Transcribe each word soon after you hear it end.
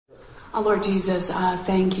Oh, Lord Jesus,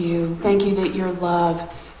 thank you. Thank you that your love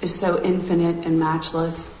is so infinite and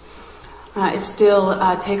matchless. It still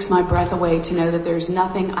takes my breath away to know that there's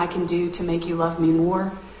nothing I can do to make you love me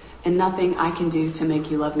more and nothing I can do to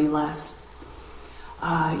make you love me less.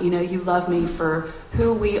 You love me for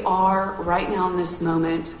who we are right now in this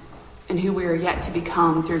moment and who we are yet to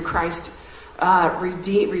become through Christ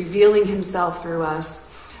revealing himself through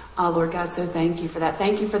us. Lord God, so thank you for that.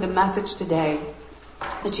 Thank you for the message today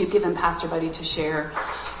that you've given Pastor Buddy to share,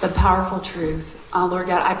 the powerful truth. Lord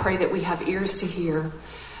God, I pray that we have ears to hear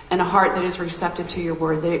and a heart that is receptive to your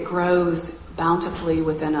word, that it grows bountifully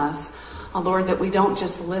within us. Lord, that we don't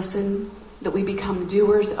just listen, that we become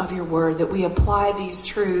doers of your word, that we apply these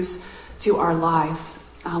truths to our lives,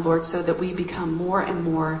 Lord, so that we become more and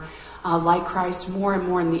more like Christ, more and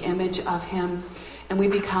more in the image of him, and we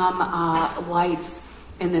become lights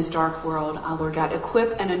in this dark world. Lord God,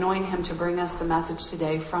 equip and anoint him to bring us the message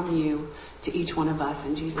today from you to each one of us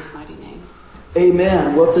in Jesus' mighty name.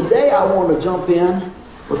 Amen. Well, today I want to jump in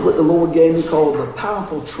with what the Lord gave me called the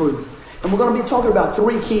powerful truth. And we're going to be talking about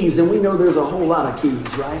 3 keys, and we know there's a whole lot of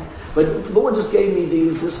keys, right? But the Lord just gave me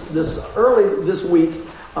these this early this week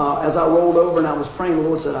as I rolled over and I was praying. The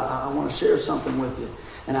Lord said, I want to share something with you.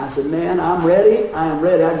 And I said, man, I'm ready. I am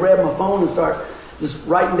ready. I grabbed my phone and start just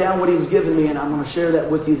writing down what he was giving me, and I'm going to share that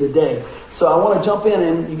with you today. So I want to jump in,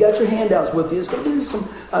 and you got your handouts with you. It's going to be some,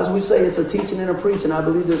 as we say, it's a teaching and a preaching. I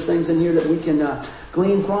believe there's things in here that we can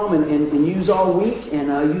glean from and use all week and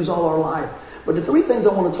use all our life. But the 3 things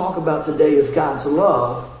I want to talk about today is God's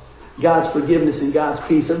love, God's forgiveness, and God's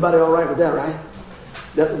peace. Everybody all right with that, right?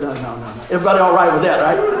 No. Everybody all right with that,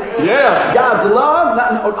 right? Yes. God's love.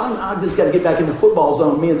 I just got to get back in the football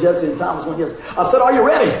zone. Me and Jesse and Thomas went yes. I said, are you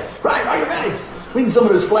ready? Right? Are you ready? We need some of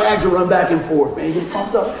those flags to run back and forth, man. Get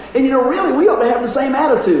pumped up. And really, we ought to have the same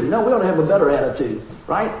attitude. No, we ought to have a better attitude,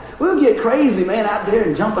 right? We'll get crazy, man, out there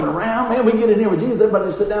and jumping around. Man, we get in here with Jesus. Everybody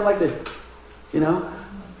just sit down like this, Now,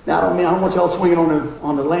 I don't want y'all swinging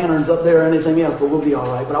on the lanterns up there or anything else, but we'll be all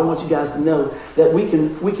right. But I want you guys to know that we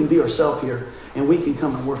can be ourselves here, and we can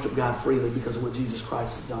come and worship God freely because of what Jesus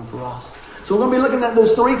Christ has done for us. So we're going to be looking at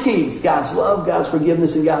those 3 keys: God's love, God's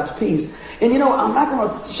forgiveness, and God's peace. And I'm not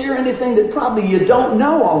going to share anything that probably you don't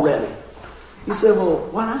know already. You say, well,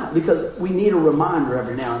 why not? Because we need a reminder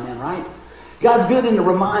every now and then, right? God's good in the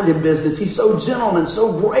reminding business. He's so gentle and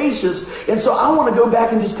so gracious. And so I want to go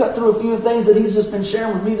back and just cut through a few things that he's just been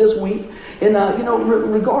sharing with me this week. And,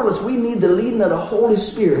 regardless, we need the leading of the Holy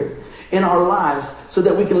Spirit in our lives so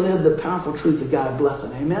that we can live the powerful truth of God's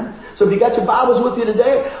blessing. Amen? So if you got your Bibles with you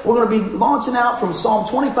today, we're going to be launching out from Psalm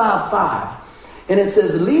 25:5. And it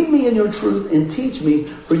says, lead me in your truth and teach me,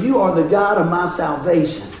 for you are the God of my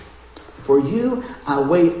salvation. For you I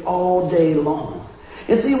wait all day long.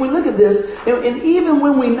 And see, we look at this, and even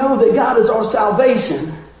when we know that God is our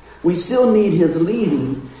salvation, we still need his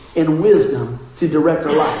leading and wisdom to direct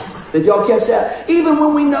our lives. Did y'all catch that? Even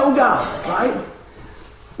when we know God, right?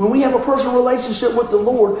 When we have a personal relationship with the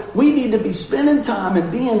Lord, we need to be spending time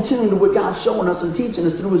and be in tune to what God's showing us and teaching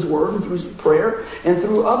us through his word and through prayer and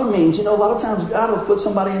through other means. A lot of times God will put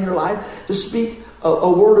somebody in your life to speak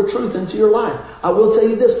a word of truth into your life. I will tell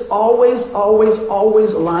you this, always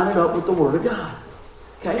line it up with the word of God.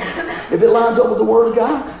 Okay? If it lines up with the word of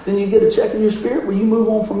God, then you get a check in your spirit where you move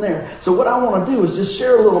on from there. So what I want to do is just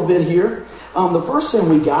share a little bit here. The first thing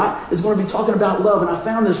we got is going to be talking about love. And I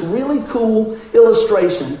found this really cool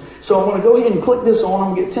illustration. So I want to go ahead and click this on. I'm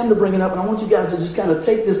going to get Tim to bring it up. And I want you guys to just kind of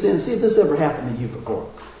take this in. See if this ever happened to you before.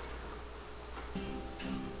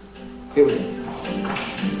 Here we go.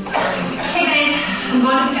 Hey, babe. I'm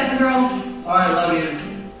going to pick up the girls. All right, love you.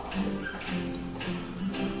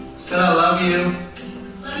 Said I love you.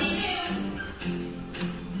 Love you too.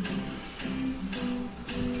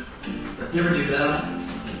 You ever do that?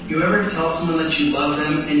 You ever tell someone that you love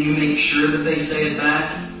them and you make sure that they say it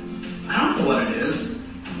back? I don't know what it is.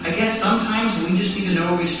 I guess sometimes we just need to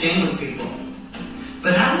know where we stand with people.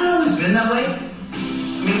 But hasn't it always been that way? I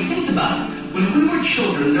mean, think about it. When we were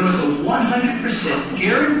children, there was a 100%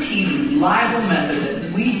 guaranteed reliable method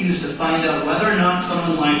that we used to find out whether or not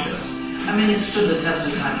someone liked us. I mean, it stood the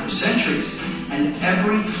test of time for centuries, and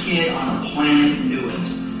every kid on the planet knew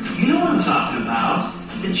it. You know what I'm talking about.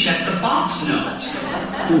 The check-the-box note.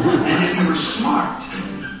 And if you were smart,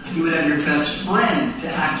 you would have your best friend to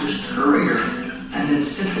act as courier and then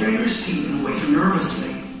sit there in your seat and wait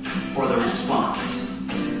nervously for the response.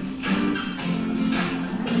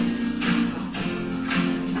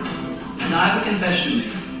 Now I have a confession to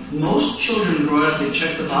make. Most children grow up the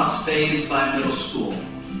check-the-box phase by middle school.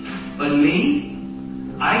 But me,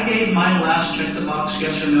 I gave my last check-the-box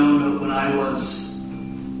yes or no note when I was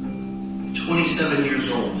 27 years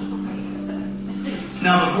old.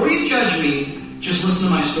 Now, before you judge me, just listen to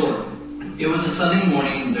my story. It was a Sunday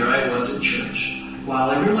morning, and there I was at church.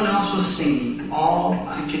 While everyone else was singing, all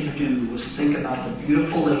I could do was think about the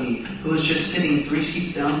beautiful lady who was just sitting 3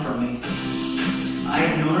 seats down from me. I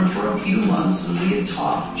had known her for a few months, and we had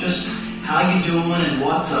talked just how you doing and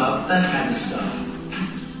what's up, that kind of stuff.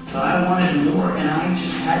 But I wanted more, and I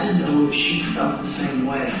just had to know if she felt the same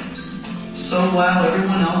way. So while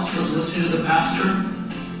everyone else was listening to the pastor,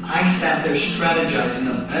 I sat there strategizing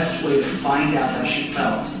the best way to find out how she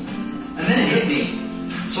felt. And then it hit me.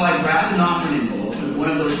 So I grabbed an offering envelope and one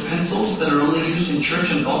of those pencils that are only used in church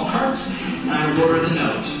and golf carts, and I wrote her the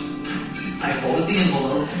note. I folded the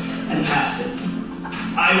envelope and passed it.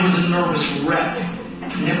 I was a nervous wreck.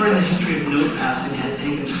 Never in the history of note passing had it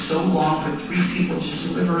taken so long for 3 people to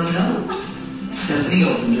deliver a note. Stephanie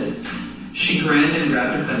opened it. She grinned and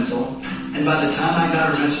grabbed her pencil. And by the time I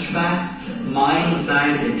got her message back, my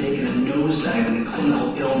anxiety had taken a nosedive in a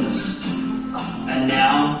clinical illness. And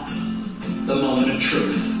now, the moment of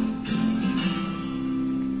truth.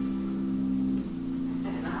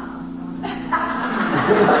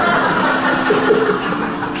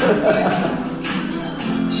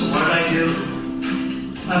 So what did I do?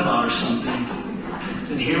 I bought her something.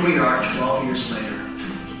 And here we are 12 years later.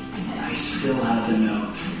 And I still have the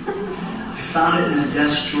note. I found it in a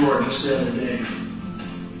desk drawer just the other day.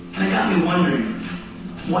 And it got me wondering,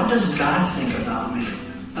 what does God think about me?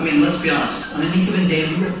 I mean, let's be honest. On any given day,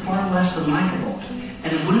 we are far less than likable.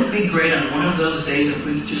 And wouldn't it be great on one of those days if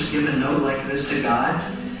we could just give a note like this to God?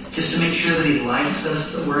 Just to make sure that He likes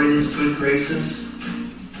us, that we're in His good graces?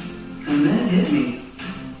 And then it hit me.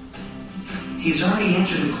 He's already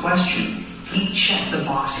answered the question. He checked the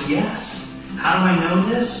box yes. How do I know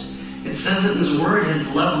this? It says it in His Word, His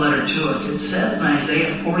love letter to us. It says in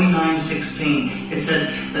Isaiah 49:16, it says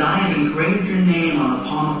that I have engraved your name on the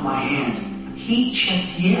palm of my hand. He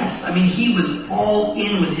checked yes. I mean, He was all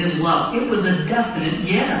in with His love. It was a definite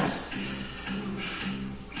yes.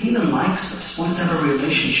 He even likes us, wants to have a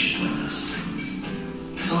relationship with us.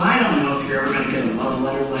 So I don't know if you're ever going to get a love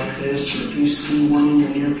letter like this, or if you see one in your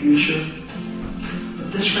near future.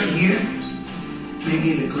 But this right here may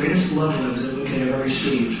be the greatest love letter that we could ever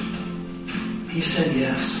receive. He said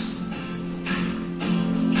yes.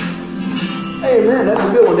 Amen. That's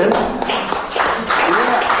a good one, isn't it?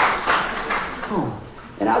 Yeah. Oh.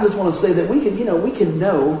 And I just want to say that we can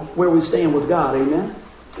know where we stand with God. Amen.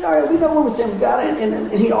 We know where we stand with God, and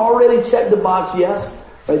He already checked the box yes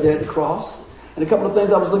right there at the cross. And a couple of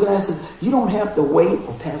things I was looking at, I said, you don't have to wait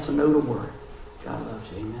or pass a note or word. God loves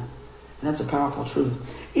you. Amen. And that's a powerful truth.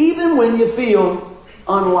 Even when you feel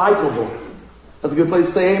unlikable. That's a good place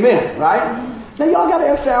to say amen, right? Now, y'all got an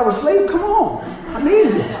extra hour of sleep? Come on. I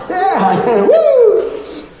need you. Yeah. Woo!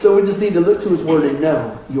 So we just need to look to His Word and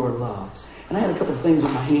know your love. And I had a couple of things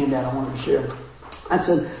on my handout I wanted to share. I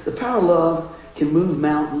said, the power of love can move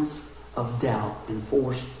mountains of doubt and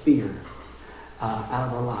force fear out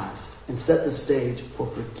of our lives and set the stage for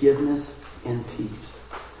forgiveness and peace.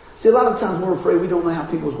 See, a lot of times we're afraid. We don't know how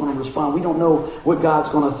people are going to respond. We don't know what God's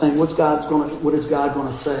going to think. What is God going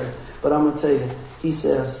to say? But I'm going to tell you, He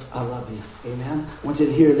says, I love you. Amen. I want you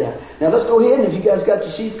to hear that. Now let's go ahead, and if you guys got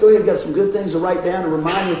your sheets, go ahead and got some good things to write down to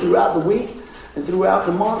remind you throughout the week and throughout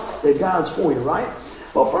the months that God's for you, right?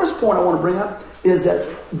 Well, first point I want to bring up is that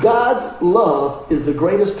God's love is the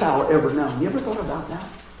greatest power ever known. You ever thought about that?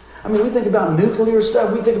 I mean, we think about nuclear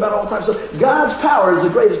stuff. We think about all types of stuff. God's power is the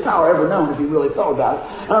greatest power ever known, if you really thought about it.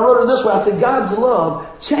 And I wrote it this way. I said, God's love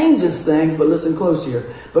changes things, but listen close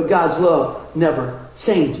here. But God's love never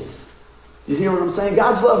changes. You hear what I'm saying?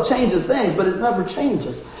 God's love changes things, but it never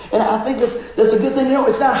changes. And I think that's a good thing to know.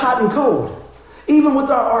 It's not hot and cold. Even with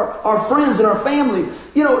our friends and our family,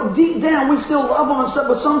 deep down we still love them and stuff,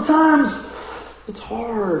 but sometimes it's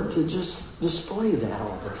hard to just display that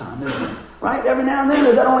all the time, isn't it? Right? Every now and then,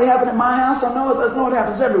 does that only happen at my house? I know it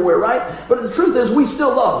happens everywhere, right? But the truth is, we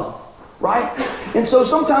still love them, right? And so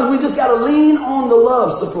sometimes we just got to lean on the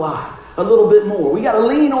love supply a little bit more. We got to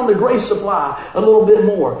lean on the grace supply a little bit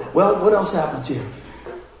more. Well, what else happens here?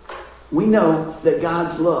 We know that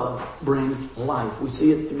God's love brings life. We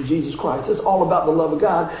see it through Jesus Christ. It's all about the love of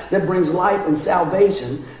God that brings life and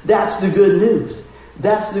salvation. That's the good news.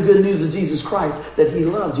 That's the good news of Jesus Christ, that He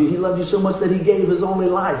loved you. He loved you so much that He gave His only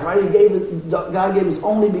life, right? God gave His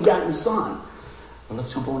only begotten Son. Well,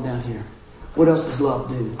 let's jump on down here. What else does love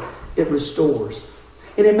do? It restores.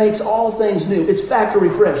 And it makes all things new. It's factory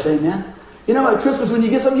fresh, amen? At Christmas when you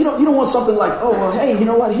get something, you don't want something like, oh, well, hey, you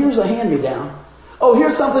know what? Here's a hand-me-down. Oh,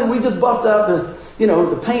 here's something we just buffed out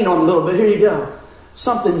the paint on a little bit. Here you go.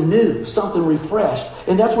 something new, something refreshed.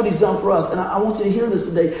 And that's what he's done for us. And I want you to hear this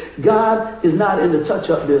today. God is not in the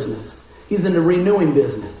touch-up business. He's in the renewing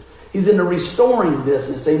business. He's in the restoring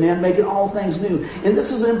business, amen, making all things new. And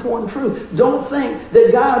this is an important truth. Don't think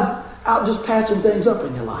that God's out just patching things up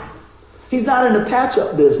in your life. He's not in the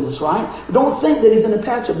patch-up business, right? Don't think that he's in the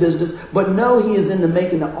patch-up business, but know he is in the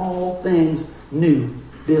making the all things new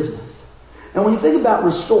business. And when you think about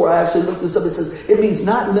restore, I actually looked this up. It says it means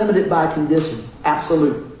not limited by condition.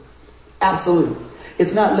 Absolute. Absolute.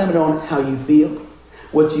 It's not limited on how you feel,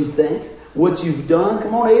 what you think, what you've done.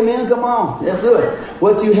 Come on, amen, come on. Let's do it.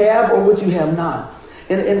 What you have or what you have not.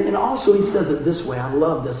 And also he says it this way. I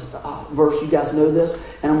love this verse. You guys know this,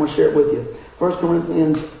 and I'm going to share it with you. 1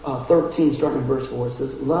 Corinthians 13, starting in verse 4, it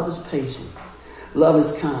says, love is patient. Love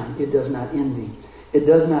is kind. It does not envy. It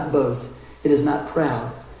does not boast. It is not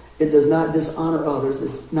proud. It does not dishonor others.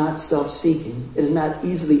 It's not self-seeking. It is not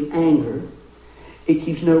easily angered. It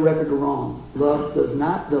keeps no record of wrong. Love does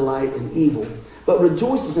not delight in evil, but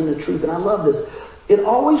rejoices in the truth. And I love this. It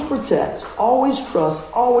always protects, always trusts,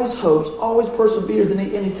 always hopes, always perseveres. And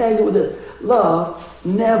he tags it with this. Love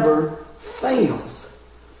never fails.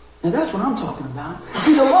 And that's what I'm talking about.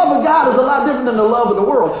 See, the love of God is a lot different than the love of the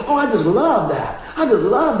world. Oh, I just love that. I just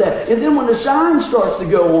love that. And then when the shine starts to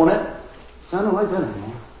go on it, I don't like that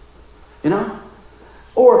anymore. You know?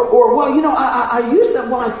 Or well, you know, I used that,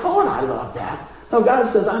 well, I thought I loved that. No, God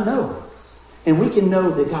says, I know. And we can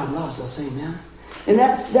know that God loves us, amen? And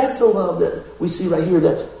that's the love that we see right here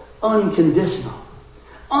that's unconditional.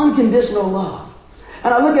 Unconditional love.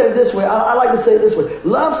 And I look at it this way. I like to say it this way.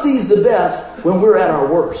 Love sees the best when we're at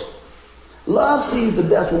our worst. Love sees the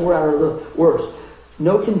best when we're at our worst.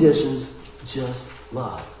 No conditions, just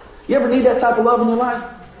love. You ever need that type of love in your life?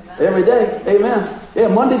 Every day. Amen. Yeah,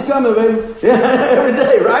 Monday's coming, baby. Yeah, every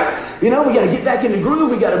day, right? You know, we got to get back in the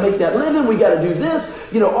groove. We got to make that living. We got to do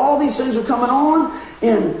this. You know, all these things are coming on.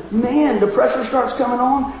 And man, the pressure starts coming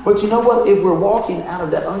on. But you know what? If we're walking out of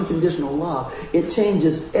that unconditional love, it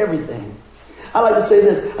changes everything. I like to say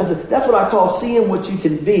this. I said, that's what I call seeing what you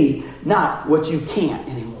can be, not what you can't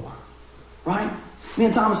anymore. Right? Me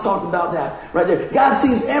and Thomas talked about that right there. God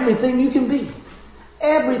sees everything you can be.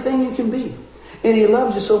 Everything you can be. And he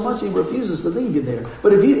loves you so much he refuses to leave you there.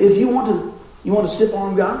 But if you want to stiff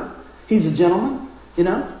arm God, he's a gentleman, you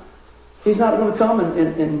know. He's not going to come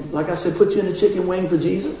and like I said, put you in a chicken wing for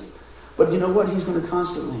Jesus. But you know what? He's going to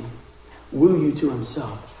constantly woo you to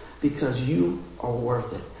himself because you are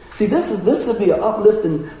worth it. See, this would be an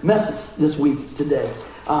uplifting message this week, today.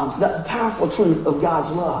 That powerful truth of God's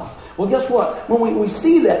love. Well, guess what? When we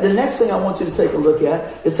see that, the next thing I want you to take a look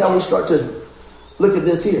at is how we start to look at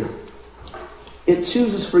this here. It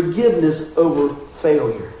chooses forgiveness over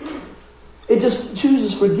failure. It just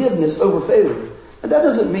chooses forgiveness over failure. And that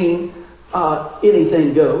doesn't mean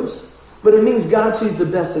anything goes, but it means God sees the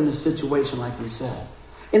best in the situation, like we said.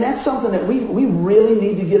 And that's something that we really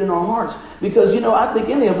need to get in our hearts. Because, you know, I think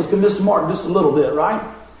any of us can miss the mark just a little bit, right?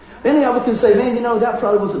 Any of us can say, man, you know, that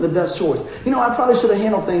probably wasn't the best choice. You know, I probably should have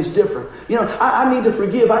handled things different. You know, I need to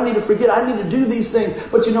forgive. I need to forget. I need to do these things.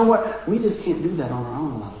 But you know what? We just can't do that on our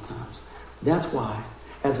own a lot of times. That's why,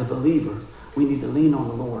 as a believer, we need to lean on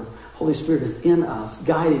the Lord. Holy Spirit is in us,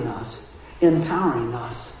 guiding us, empowering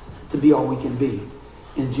us to be all we can be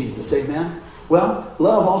in Jesus. Amen? Well,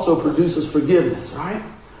 love also produces forgiveness, right?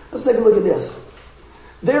 Let's take a look at this.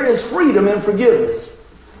 There is freedom in forgiveness.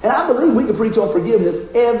 And I believe we can preach on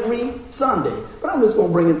forgiveness every Sunday. But I'm just going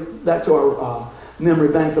to bring it back to our memory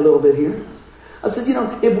bank a little bit here. I said, you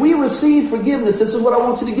know, if we receive forgiveness, this is what I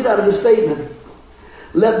want you to get out of this statement.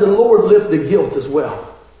 Let the Lord lift the guilt as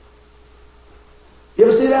well. You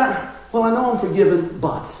ever see that? Well, I know I'm forgiven,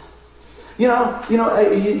 but. You know,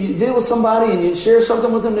 you deal with somebody and you share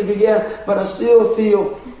something with them. They go, yeah, but I still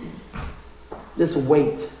feel this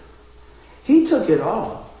weight. He took it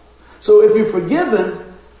all. So if you're forgiven,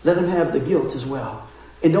 let him have the guilt as well.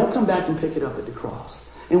 And don't come back and pick it up at the cross.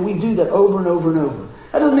 And we do that over and over and over.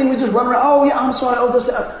 That doesn't mean we just run around, oh yeah, I'm sorry, oh this.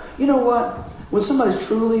 You know what? When somebody's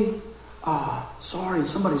truly sorry,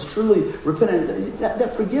 somebody's truly repentant,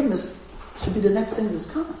 that forgiveness should be the next thing that's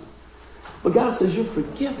coming. But God says you're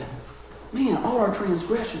forgiven. Man, all our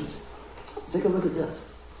transgressions. Let's take a look at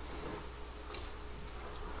this.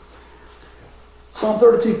 Psalm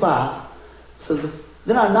 32:5 says,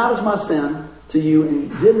 then I acknowledged my sin to you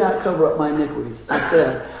and did not cover up my iniquities. I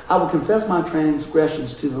said, I will confess my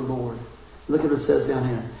transgressions to the Lord. Look at what it says down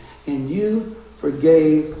here. And you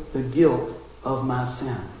forgave the guilt of my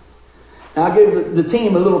sin. Now I gave the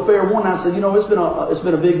team a little fair warning. I said, you know, it's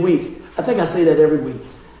been a big week. I think I say that every week.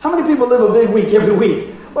 How many people live a big week every week?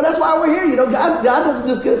 Well, that's why we're here. God doesn't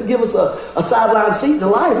just give us a sideline seat to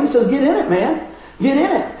life. He says, get in it, man. Get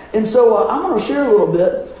in it. And so I'm going to share a little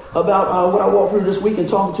bit about what I walked through this week and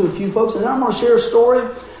talking to a few folks. And then I'm going to share a story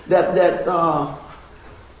that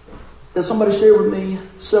somebody shared with me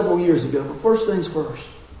several years ago. But first things first.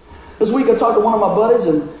 This week I talked to one of my buddies,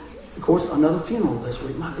 and of course another funeral this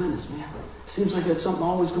week. My goodness, man. Seems like there's something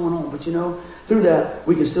always going on. But through that,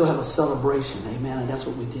 we can still have a celebration. Amen. And that's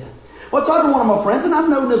what we did. Well, I talked to one of my friends, and I've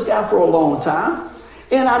known this guy for a long time.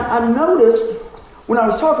 And I noticed when I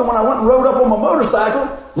was talking, when I went and rode up on my motorcycle,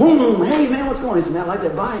 hey, man, what's going on? He said, man, I like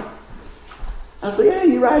that bike. I said, yeah,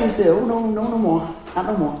 you're right. He said, oh, no more. Not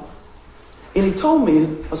no more. And he told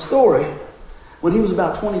me a story when he was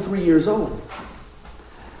about 23 years old.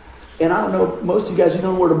 And I don't know, most of you guys,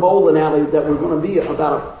 know where the bowling alley that we're going to be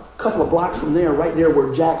about a couple of blocks from there, right there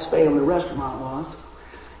where Jack's Family Restaurant was.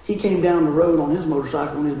 He came down the road on his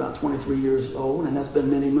motorcycle when he was about 23 years old, and that's been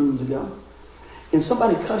many moons ago. And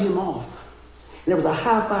somebody cut him off. And there was a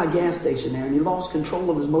Hi-Fi gas station there, and he lost control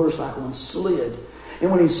of his motorcycle and slid. And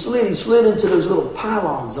when he slid into those little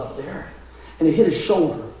pylons up there, and it hit his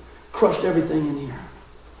shoulder, crushed everything in here.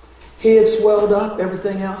 Head swelled up,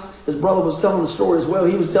 everything else. His brother was telling the story as well.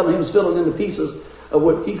 He was filling in the pieces of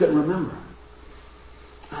what he couldn't remember.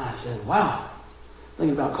 And I said, wow.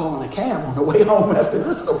 Thinking about calling a cab on the way home after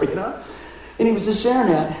this story, And he was just sharing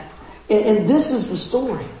that. And this is the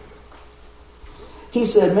story. He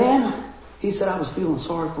said, man, I was feeling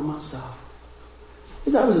sorry for myself. He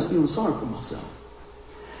said, I was just feeling sorry for myself.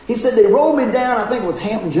 He said, they rolled me down, I think it was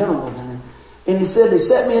Hampton General. And he said, they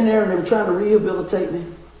set me in there and they were trying to rehabilitate me.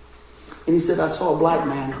 And he said, I saw a black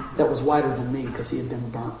man that was whiter than me because he had been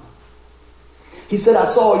burnt. He said, I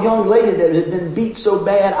saw a young lady that had been beat so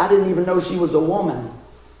bad I didn't even know she was a woman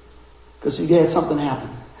because she had something happen.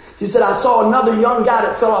 He said, I saw another young guy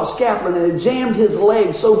that fell off scaffolding and it jammed his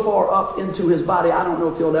leg so far up into his body, I don't know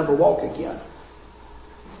if he'll ever walk again.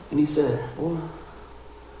 And he said, boy,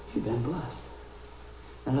 you've been blessed.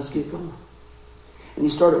 Now let's get going. And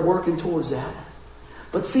he started working towards that.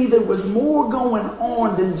 But see, there was more going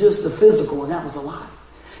on than just the physical, and that was a lot.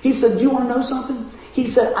 He said, do you want to know something? He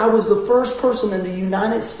said, I was the first person in the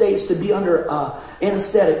United States to be under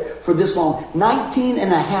anesthetic for this long. 19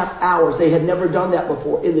 and a half hours. They had never done that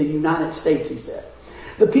before in the United States, he said.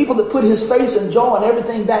 The people that put his face and jaw and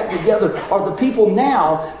everything back together are the people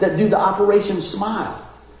now that do the Operation Smile.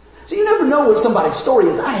 So you never know what somebody's story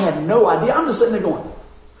is. I had no idea. I'm just sitting there going,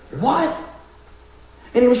 what?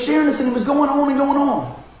 And he was sharing this and he was going on and going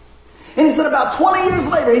on. And he said about 20 years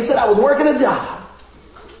later, he said, I was working a job.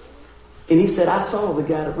 And he said, I saw the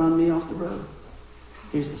guy that run me off the road.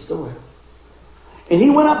 Here's the story. And he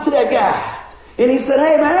went up to that guy. And he said,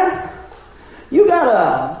 hey, man, you got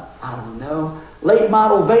a, late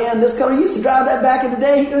model van, this color. You used to drive that back in the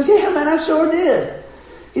day? He goes, yeah, man, I sure did.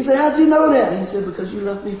 He said, how'd you know that? And he said, because you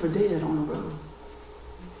left me for dead on the road.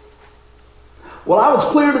 Well, I was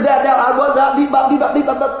clear to that doubt. I was out, beep,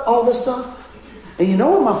 all this stuff. And you know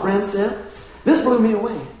what my friend said? This blew me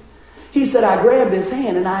away. He said, I grabbed his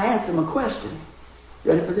hand and I asked him a question.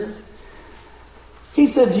 Ready for this? He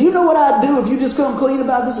said, do you know what I'd do if you just come clean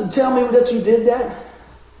about this and tell me that you did that?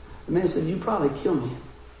 The man said, you'd probably kill me.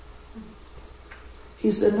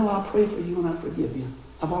 He said, no, I'll pray for you and I'll forgive you.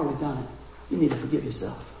 I've already done it. You need to forgive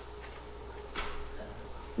yourself.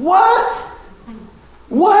 What?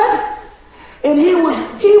 And he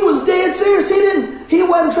was dead serious. He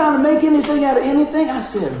wasn't trying to make anything out of anything. I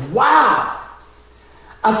said, wow.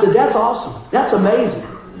 I said, that's awesome. That's amazing.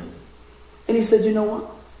 And he said, you know what?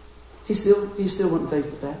 He still wouldn't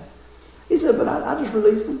face the facts. He said, but I just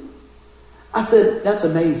released him. I said, that's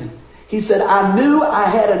amazing. He said, I knew I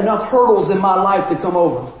had enough hurdles in my life to come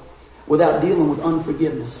over without dealing with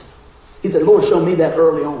unforgiveness. He said, Lord, show me that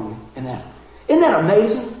early on in that. Isn't that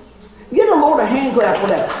amazing? Give the Lord a hand clap for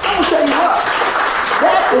that. I'm going to tell you what.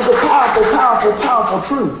 That is a powerful, powerful, powerful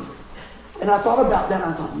truth. And I thought about that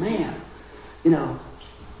and I thought, man,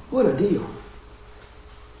 what a deal.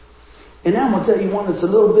 And now I'm going to tell you one that's a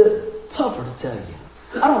little bit tougher to tell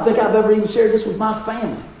you. I don't think I've ever even shared this with my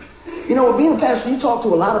family. Being a pastor, you talk to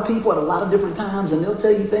a lot of people at a lot of different times and they'll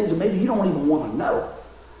tell you things that maybe you don't even want to know.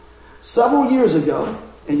 Several years ago,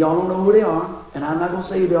 and y'all don't know who they are, and I'm not going to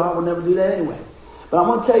say who they are, we'll never do that anyway. But I'm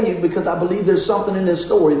going to tell you because I believe there's something in this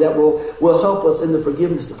story that will help us in the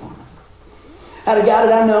forgiveness department. I had a guy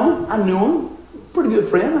that I knew him, pretty good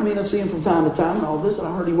friend. I see him from time to time and all this, and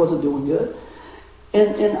I heard he wasn't doing good.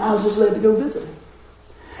 And I was just led to go visit him.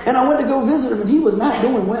 And I went to go visit him, and he was not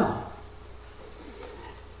doing well.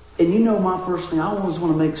 And my first thing, I always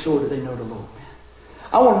want to make sure that they know the Lord, man.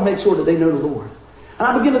 I want to make sure that they know the Lord. And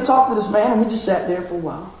I began to talk to this man, and we just sat there for a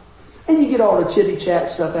while. And you get all the chitty chat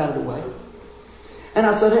stuff out of the way. And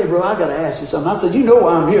I said, hey, bro, I got to ask you something. I said, you know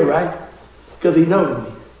why I'm here, right? Because he knows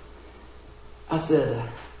me. I said,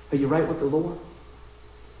 are you right with the Lord?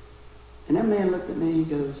 And that man looked at me and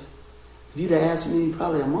he goes, if you'd asked me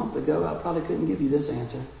probably a month ago, I probably couldn't give you this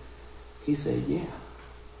answer. He said, yeah.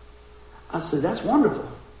 I said, that's wonderful.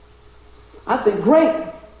 I think, great.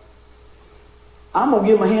 I'm going to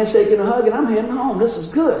give him a handshake and a hug and I'm heading home. This is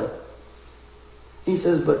good. He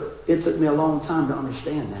says, but it took me a long time to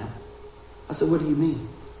understand that. I said, what do you mean?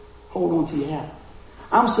 Hold on to your hat.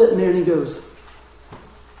 I'm sitting there and he goes,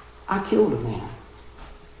 I killed a man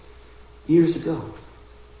years ago.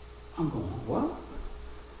 I'm going, what?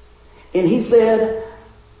 And he said,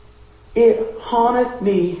 it haunted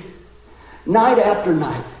me night after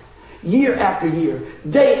night, year after year,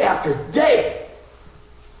 day after day.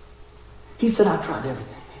 He said, I tried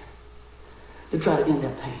everything, man, to try to end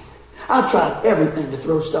that pain. I tried everything to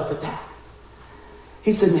throw stuff at that.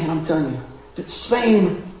 He said, man, I'm telling you, the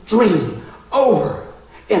same dream over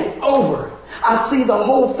and over. I see the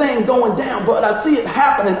whole thing going down, but I see it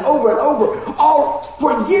happening over and over, all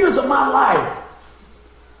for years of my life.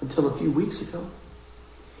 Until a few weeks ago.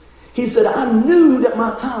 He said, I knew that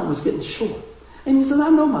my time was getting short. And he said, I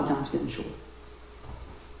know my time's getting short.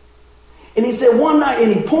 And he said one night,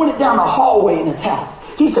 and he pointed down the hallway in his house.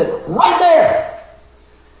 He said, right there.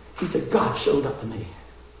 He said, God showed up to me.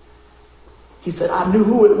 He said, I knew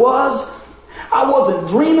who it was. I wasn't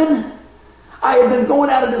dreaming. I had been going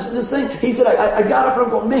out of this thing. He said, I got up and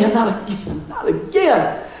I'm going, man, not again, not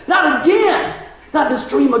again, not again, not this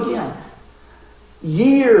dream again.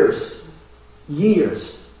 Years.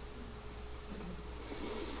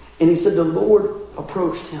 And he said the Lord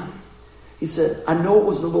approached him. He said, I know it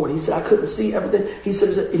was the Lord. He said, I couldn't see everything. He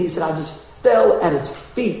said, I just fell at his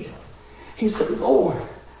feet. He said, Lord,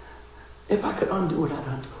 if I could undo it, I'd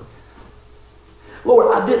undo it.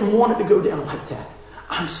 Lord, I didn't want it to go down like that.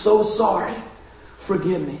 I'm so sorry.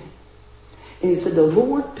 Forgive me. And he said, the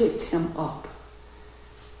Lord picked him up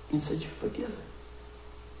and said, you're forgiven.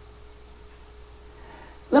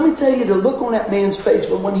 Let me tell you, the look on that man's face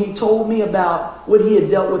from when he told me about what he had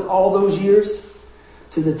dealt with all those years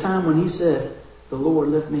to the time when he said, the Lord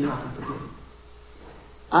lift me up and forgive me.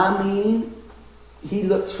 I mean, he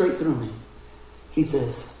looked straight through me. He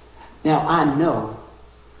says, now I know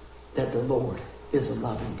that the Lord is a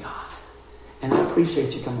loving God. And I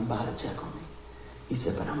appreciate you coming by to check on me. He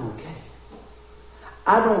said, but I'm okay.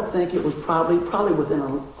 I don't think it was probably within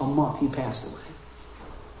a month he passed away.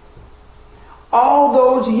 All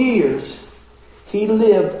those years, he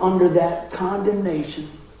lived under that condemnation,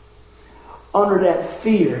 under that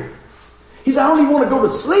fear. He said, I don't even want to go to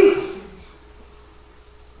sleep.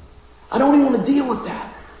 I don't even want to deal with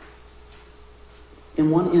that. In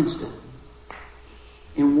one instant,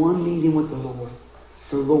 in one meeting with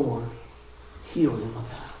the Lord healed him of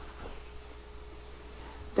that.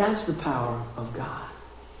 That's the power of God.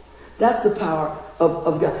 That's the power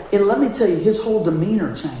of God. And let me tell you, his whole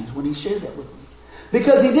demeanor changed when he shared that with me.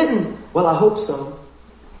 Because he didn't, well, I hope so.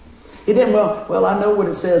 He didn't, well, I know what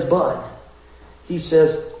it says, but. He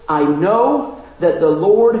says, I know that the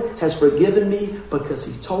Lord has forgiven me because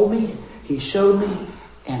he told me, he showed me,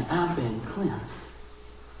 and I've been cleansed.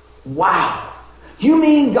 Wow. You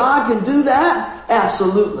mean God can do that?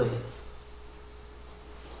 Absolutely.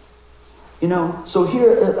 You know, so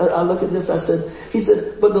here I look at this, he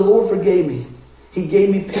said, but the Lord forgave me. He gave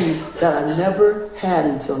me peace that I never had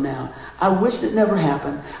until now. I wished it never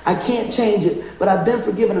happened. I can't change it, but I've been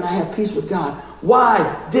forgiven and I have peace with God.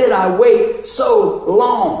 Why did I wait so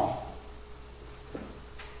long?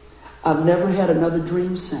 I've never had another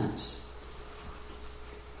dream since.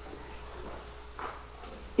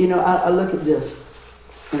 You know, I look at this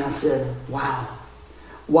and I said, wow.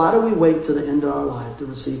 Why do we wait till the end of our life to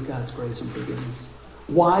receive God's grace and forgiveness?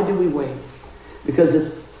 Why do we wait? Because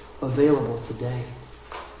it's available today,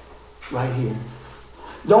 right here.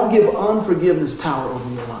 Don't give unforgiveness power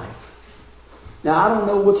over your life. Now, I don't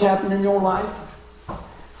know what's happening in your life.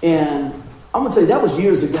 And I'm going to tell you, that was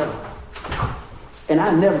years ago. And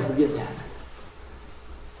I never forget that.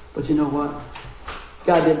 But you know what?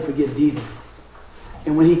 God didn't forget it either.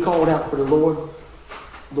 And when he called out for the Lord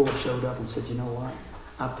showed up and said, you know what?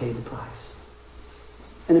 I paid the price.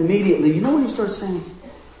 And immediately, you know what he starts saying?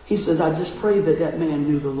 He says, I just pray that man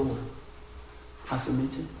knew the Lord. I said, me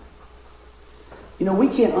too. You know, we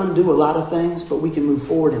can't undo a lot of things, but we can move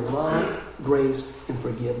forward in love, grace, and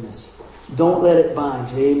forgiveness. Don't let it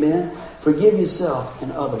bind you. Amen? Forgive yourself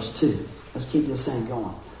and others too. Let's keep this thing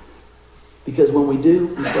going. Because when we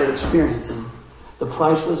do, we start experiencing the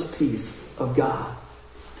priceless peace of God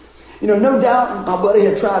You know, no doubt my buddy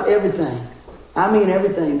had tried everything. I mean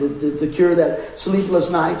everything to cure that sleepless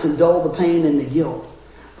nights and dull the pain and the guilt.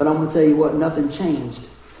 But I'm going to tell you what, nothing changed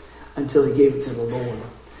until he gave it to the Lord.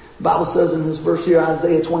 The Bible says in this verse here,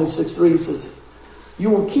 Isaiah 26:3, it says, you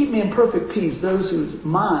will keep me in perfect peace, those whose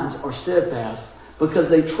minds are steadfast, because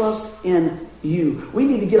they trust in you. We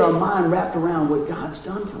need to get our mind wrapped around what God's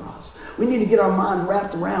done for us. We need to get our mind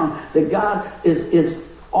wrapped around that God is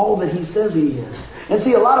all that he says he is. And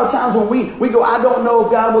see, a lot of times when we go, I don't know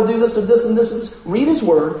if God will do this or this and this and this. Read his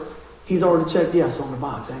word. He's already checked yes on the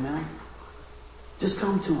box. Amen. Just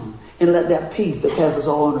come to him and let that peace that passes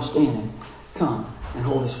all understanding come and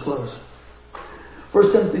hold us close.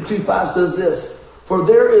 1 Timothy 2:5 says this, for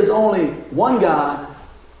there is only one God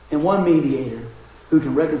and one mediator who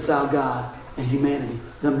can reconcile God and humanity,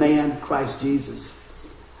 the man Christ Jesus.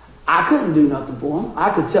 I couldn't do nothing for him.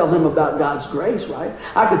 I could tell him about God's grace, right?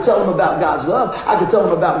 I could tell him about God's love. I could tell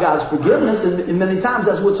him about God's forgiveness. And many times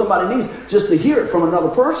that's what somebody needs, just to hear it from another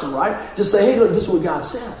person, right? Just say, hey, look, this is what God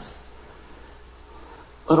says.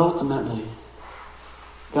 But ultimately,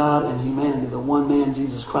 God and humanity, the one man,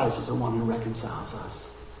 Jesus Christ, is the one who reconciles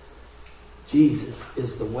us. Jesus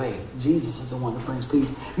is the way. Jesus is the one that brings peace.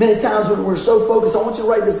 Many times when we're so focused, I want you to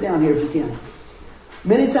write this down here if you can.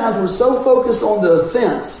 Many times we're so focused on the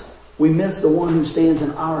offense, we miss the one who stands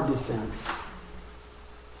in our defense.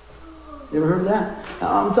 You ever heard of that?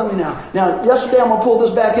 I'm telling you now. Now, yesterday I'm going to pull this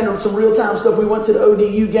back into some real-time stuff. We went to the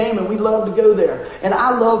ODU game and we love to go there. And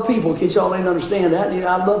I love people, in case y'all ain't understand that.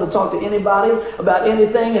 I love to talk to anybody about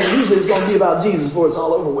anything, and usually it's going to be about Jesus before it's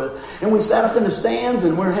all over with. And we sat up in the stands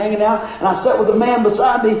and we're hanging out, and I sat with a man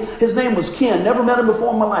beside me. His name was Ken. Never met him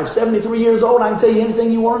before in my life. 73 years old. I can tell you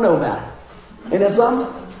anything you want to know about him. Ain't that something?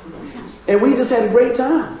 And we just had a great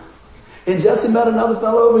time. And Jesse met another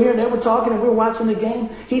fellow over here, and they were talking, and we were watching the game.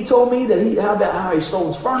 He told me that how he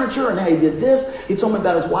sold furniture and how he did this. He told me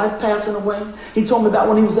about his wife passing away. He told me about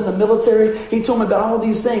when he was in the military. He told me about all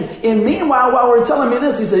these things. And meanwhile, while we were telling me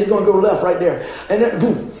this, he said, "You're going to go left right there." And then,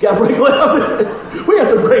 boom, got to break left. We had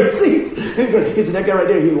some great seats. He said, "That guy right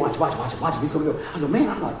there, he watch him. He's going to go." I go, man,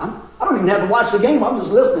 I don't even have to watch the game. I'm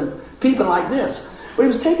just listening, peeping like this. But he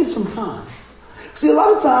was taking some time. See, a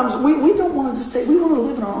lot of times we don't want to just we want to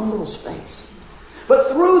live in our own little space. But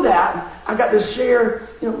through that, I got to share,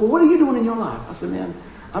 well, what are you doing in your life? I said, man,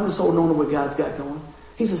 I'm just holding on to what God's got going.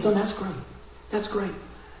 He said, son, that's great. That's great.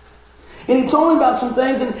 And he told me about some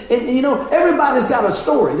things, and everybody's got a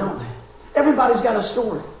story, don't they? Everybody's got a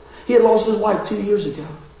story. He had lost his wife 2 years ago.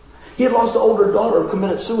 He had lost an older daughter who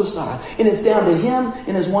committed suicide. And it's down to him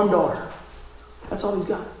and his one daughter. That's all he's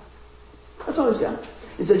got. That's all he's got.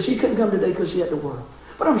 He said she couldn't come today because she had to work.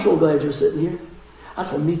 But I'm sure glad you're sitting here. I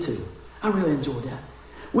said, me too. I really enjoyed that.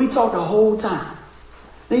 We talked the whole time.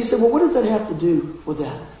 And he said, well, what does that have to do with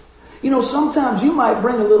that? Sometimes you might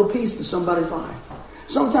bring a little peace to somebody's life.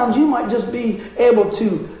 Sometimes you might just be able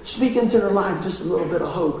to speak into their life just a little bit of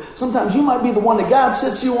hope. Sometimes you might be the one that God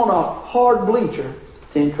sets you on a hard bleacher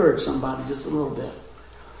to encourage somebody just a little bit.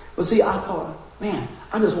 But see, I thought, man,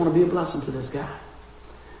 I just want to be a blessing to this guy.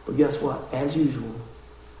 But guess what? As usual,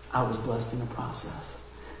 I was blessed in the process.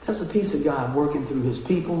 That's the peace of God working through his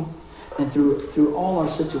people and through all our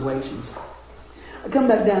situations. I come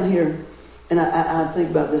back down here and I think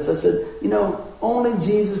about this. I said, only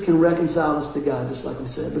Jesus can reconcile us to God, just like we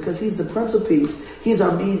said, because he's the Prince of Peace. He's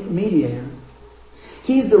our mediator.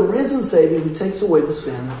 He's the risen Savior who takes away the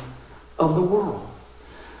sins of the world.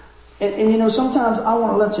 And sometimes I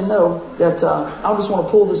want to let you know that I just want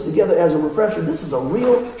to pull this together as a refresher. This is a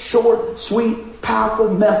real short, sweet,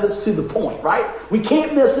 powerful message to the point, right? We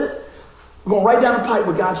can't miss it. We're going right down the pipe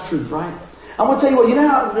with God's truth, right? I'm going to tell you what, you know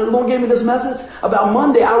how the Lord gave me this message? About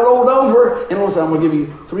Monday, I rolled over, and the Lord said, I'm going to give you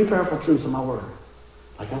 3 powerful truths in my word.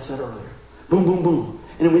 Like I said earlier. Boom, boom, boom.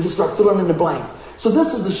 And then we just start filling in the blanks. So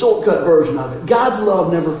this is the shortcut version of it. God's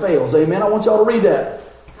love never fails. Amen? I want y'all to read that.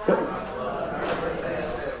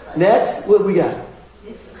 Next, what we got?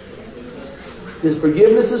 His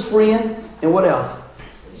forgiveness is freeing. And what else?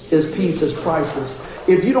 His peace is priceless.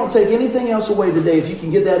 If you don't take anything else away today, if you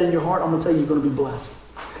can get that in your heart, I'm going to tell you, you're going to be blessed.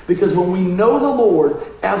 Because when we know the Lord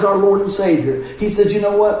as our Lord and Savior, he says, you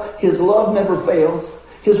know what? His love never fails.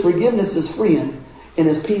 His forgiveness is freeing. And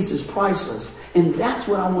his peace is priceless. And that's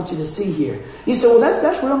what I want you to see here. You say, well,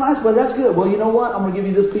 that's real nice, but that's good. Well, you know what? I'm going to give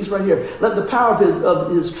you this piece right here. Let the power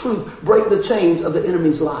of his truth break the chains of the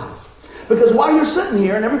enemy's lies. Because while you're sitting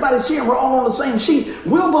here and everybody's here and we're all on the same sheet,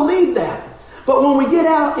 we'll believe that. But when we get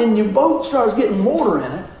out and your boat starts getting mortar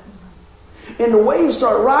in it, and the waves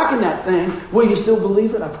start rocking that thing, will you still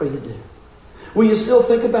believe it? I pray you do. Will you still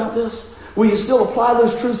think about this? Will you still apply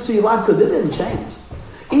those truths to your life? Because it didn't change.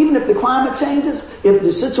 Even if the climate changes, if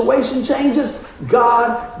the situation changes,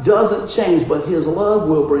 God doesn't change, but his love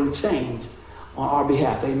will bring change on our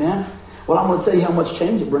behalf. Amen? Well, I'm going to tell you how much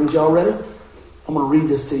change it brings you already. I'm going to read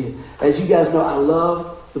this to you. As you guys know, I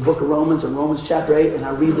love the book of Romans and Romans chapter 8, and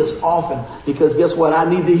I read this often because guess what? I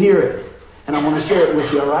need to hear it, and I want to share it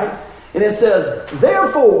with you, all right? And it says,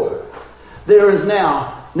 therefore, there is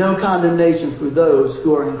now no condemnation for those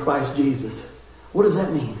who are in Christ Jesus. What does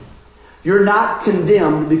that mean? You're not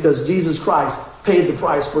condemned because Jesus Christ paid the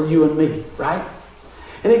price for you and me, right?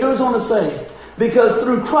 And it goes on to say, because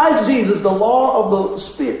through Christ Jesus, the law of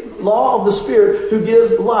the Spirit who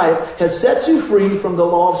gives life has set you free from the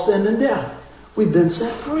law of sin and death. We've been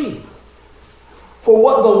set free. For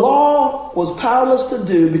what the law was powerless to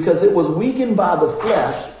do because it was weakened by the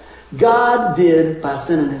flesh, God did by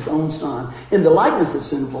sending his own Son in the likeness of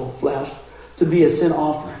sinful flesh to be a sin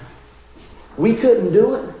offering. We couldn't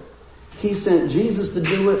do it. He sent Jesus to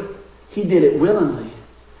do it. He did it willingly.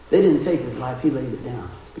 They didn't take his life. He laid it down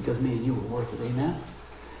because me and you were worth it. Amen?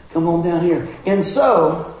 Come on down here. And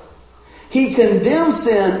so, he condemned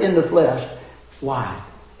sin in the flesh. Why?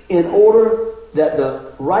 In order that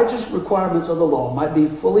the righteous requirements of the law might be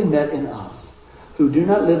fully met in us, who do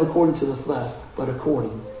not live according to the flesh, but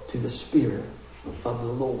according to the Spirit of the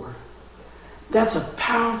Lord. That's a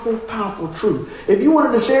powerful, powerful truth. If you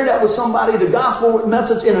wanted to share that with somebody, the gospel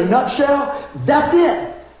message in a nutshell, that's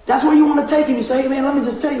it. That's where you want to take him. You say, hey man, let me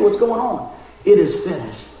just tell you what's going on. It is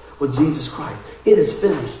finished with Jesus Christ. It is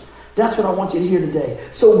finished. That's what I want you to hear today.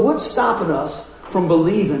 So what's stopping us from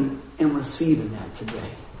believing and receiving that today?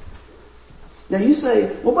 Now you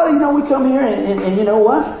say, well, buddy, we come here and you know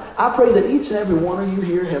what? I pray that each and every one of you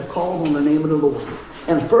here have called on the name of the Lord.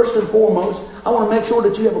 And first and foremost, I want to make sure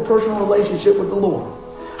that you have a personal relationship with the Lord.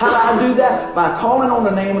 How do I do that? By calling on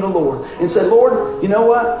the name of the Lord. And say, Lord, you know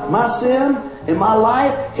what? My sin and my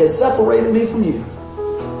life has separated me from you.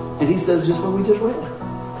 And he says just what we just read.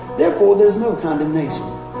 Therefore, there's no condemnation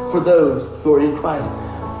for those who are in Christ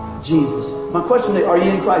Jesus. My question is, are you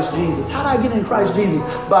in Christ Jesus? How do I get in Christ Jesus?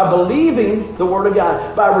 By believing the Word of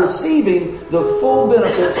God. By receiving the full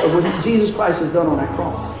benefits of what Jesus Christ has done on that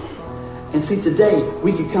cross. And see, today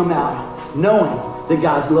we could come out knowing that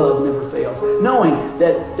God's love never fails. Knowing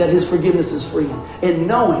that his forgiveness is free. And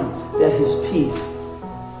knowing that his peace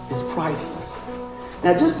is priceless.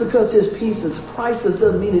 Now, just because his peace is priceless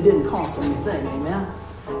doesn't mean it didn't cost anything. Amen?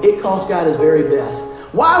 It cost God his very best.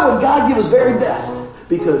 Why would God give his very best?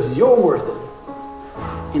 Because you're worth it.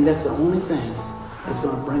 And that's the only thing that's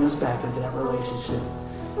going to bring us back into that relationship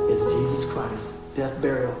is Jesus Christ. Death,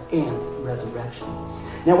 burial, and resurrection.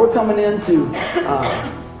 Now we're coming into,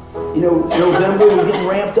 November. We're getting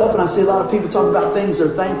ramped up, and I see a lot of people talk about things they're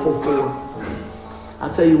thankful for. I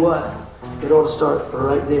tell you what, it ought to start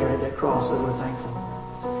right there at that cross that we're thankful.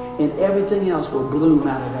 And everything else will bloom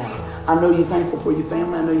out of that. I know you're thankful for your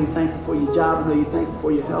family. I know you're thankful for your job. I know you're thankful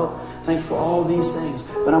for your health. Thankful for all these things.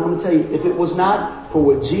 But I'm going to tell you, if it was not for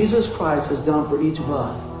what Jesus Christ has done for each of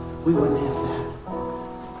us, we wouldn't have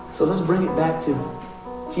that. So let's bring it back to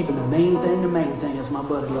keeping the main thing, as my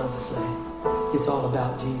buddy loves to say. It's all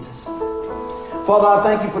about Jesus. Father, I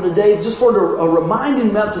thank you for today, just for a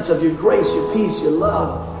reminding message of your grace, your peace, your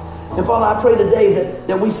love. And Father, I pray today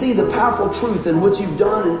that we see the powerful truth in what you've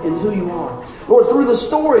done and who you are. Lord, through the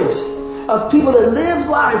stories of people that lived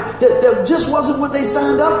life that just wasn't what they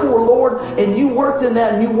signed up for, Lord, and you worked in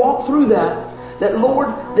that and you walked through that Lord,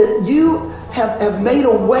 that you have made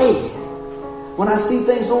a way. When I see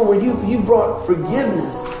things, Lord, where you brought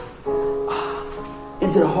forgiveness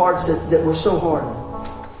into the hearts that were so hardened.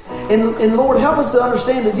 And Lord, help us to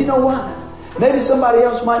understand that, you know what? Maybe somebody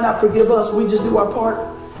else might not forgive us. We just do our part.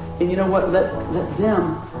 And you know what? Let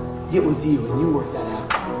them get with you and you work that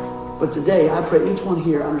out. But today, I pray each one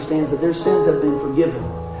here understands that their sins have been forgiven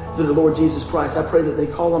through the Lord Jesus Christ. I pray that they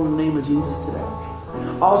call on the name of Jesus today.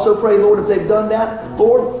 I also pray, Lord, if they've done that,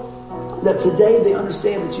 Lord, that today they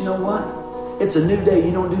understand that, you know what? It's a new day.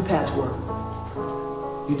 You don't do patchwork.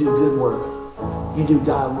 You do good work. You do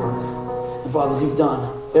God work. And Father, you've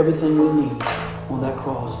done everything we need on that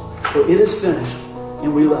cross. So it is finished,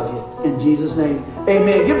 and we love you. In Jesus' name,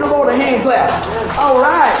 amen. Give the Lord a hand clap. All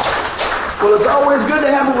right. Well, it's always good to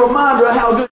have a reminder of how good